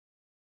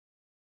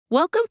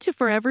Welcome to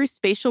Forever's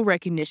facial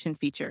recognition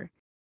feature.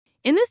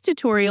 In this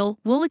tutorial,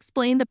 we'll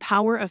explain the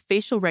power of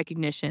facial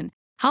recognition,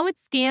 how it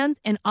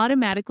scans and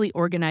automatically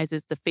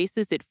organizes the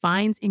faces it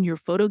finds in your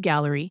photo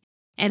gallery,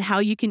 and how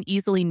you can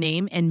easily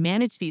name and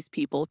manage these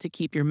people to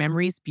keep your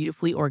memories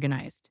beautifully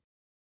organized.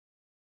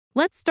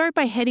 Let's start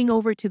by heading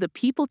over to the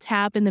People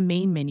tab in the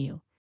main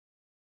menu.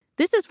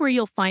 This is where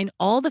you'll find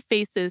all the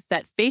faces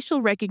that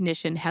facial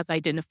recognition has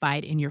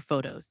identified in your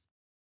photos.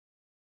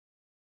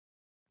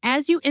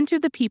 As you enter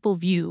the People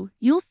view,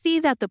 you'll see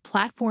that the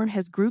platform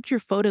has grouped your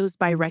photos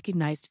by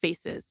recognized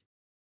faces.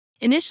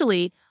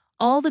 Initially,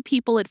 all the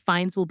people it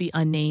finds will be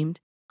unnamed,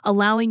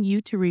 allowing you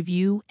to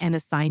review and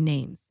assign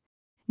names.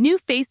 New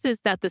faces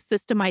that the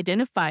system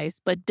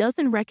identifies but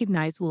doesn't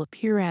recognize will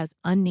appear as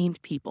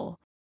unnamed people.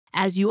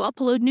 As you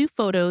upload new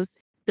photos,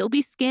 they'll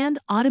be scanned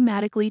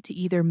automatically to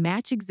either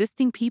match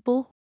existing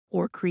people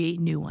or create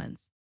new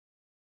ones.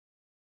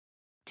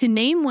 To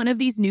name one of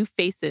these new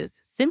faces,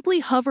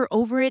 simply hover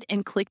over it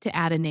and click to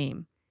add a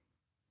name.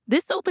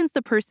 This opens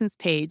the person's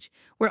page,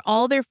 where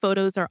all their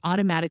photos are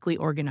automatically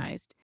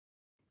organized.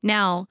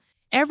 Now,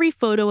 every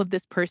photo of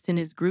this person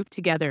is grouped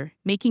together,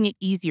 making it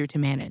easier to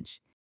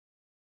manage.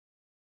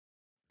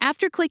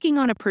 After clicking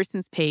on a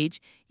person's page,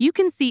 you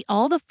can see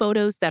all the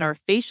photos that our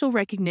facial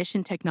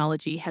recognition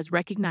technology has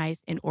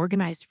recognized and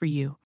organized for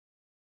you.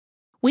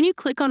 When you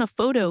click on a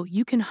photo,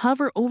 you can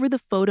hover over the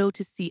photo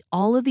to see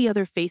all of the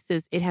other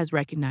faces it has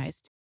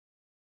recognized.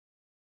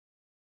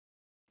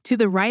 To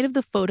the right of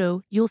the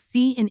photo, you'll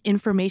see an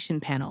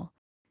information panel.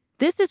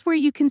 This is where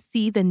you can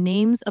see the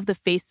names of the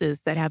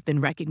faces that have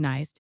been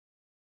recognized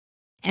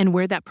and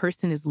where that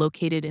person is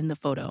located in the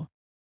photo.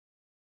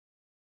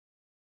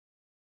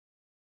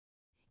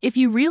 If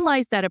you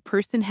realize that a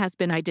person has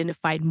been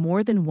identified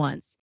more than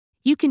once,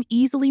 you can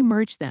easily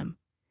merge them.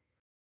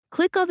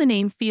 Click on the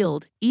name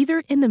field,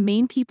 either in the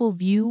main People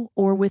view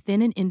or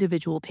within an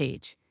individual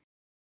page.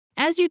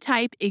 As you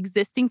type,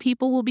 existing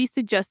people will be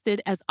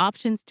suggested as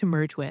options to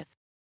merge with.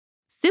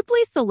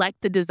 Simply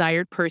select the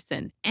desired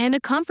person, and a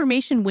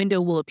confirmation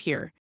window will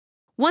appear.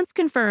 Once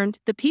confirmed,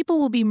 the people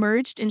will be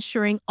merged,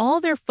 ensuring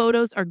all their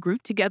photos are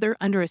grouped together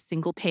under a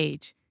single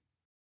page.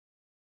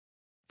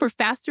 For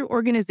faster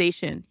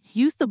organization,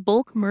 use the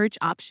bulk merge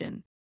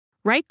option.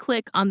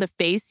 Right-click on the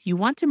face you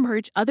want to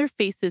merge other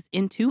faces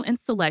into and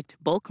select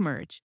Bulk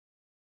Merge.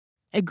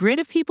 A grid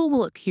of people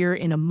will appear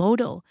in a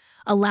modal,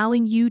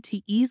 allowing you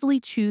to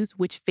easily choose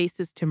which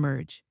faces to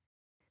merge.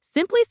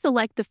 Simply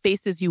select the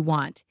faces you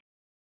want.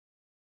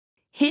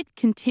 Hit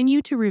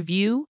Continue to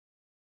review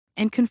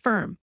and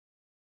confirm.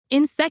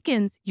 In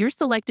seconds, your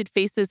selected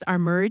faces are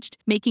merged,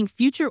 making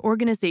future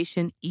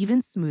organization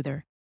even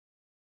smoother.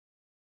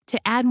 To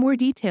add more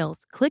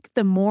details, click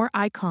the More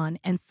icon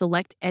and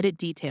select Edit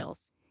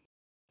Details.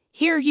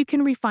 Here, you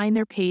can refine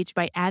their page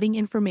by adding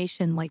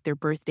information like their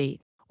birth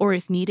date, or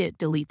if needed,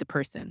 delete the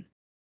person.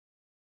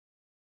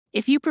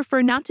 If you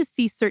prefer not to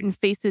see certain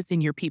faces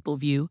in your People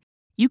view,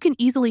 you can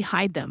easily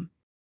hide them.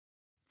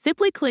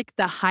 Simply click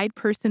the Hide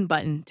Person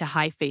button to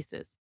hide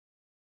faces.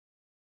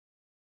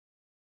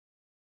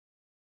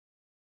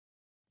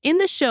 In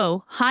the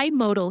Show Hide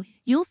modal,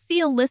 you'll see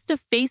a list of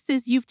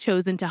faces you've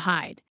chosen to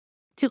hide.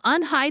 To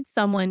unhide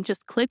someone,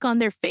 just click on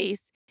their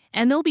face,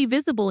 and they'll be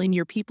visible in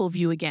your People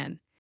view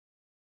again.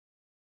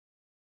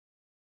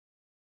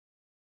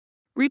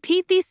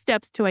 Repeat these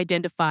steps to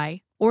identify,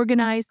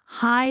 organize,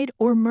 hide,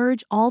 or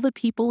merge all the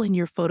people in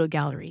your photo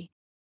gallery.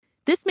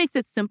 This makes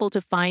it simple to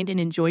find and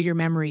enjoy your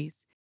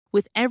memories,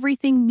 with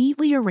everything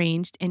neatly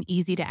arranged and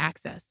easy to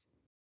access.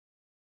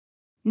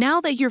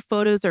 Now that your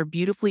photos are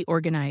beautifully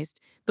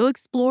organized, go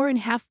explore and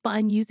have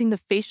fun using the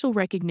facial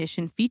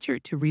recognition feature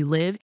to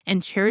relive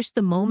and cherish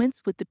the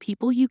moments with the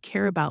people you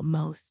care about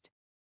most.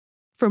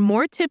 For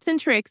more tips and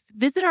tricks,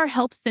 visit our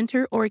Help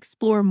Center or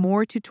explore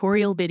more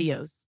tutorial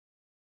videos.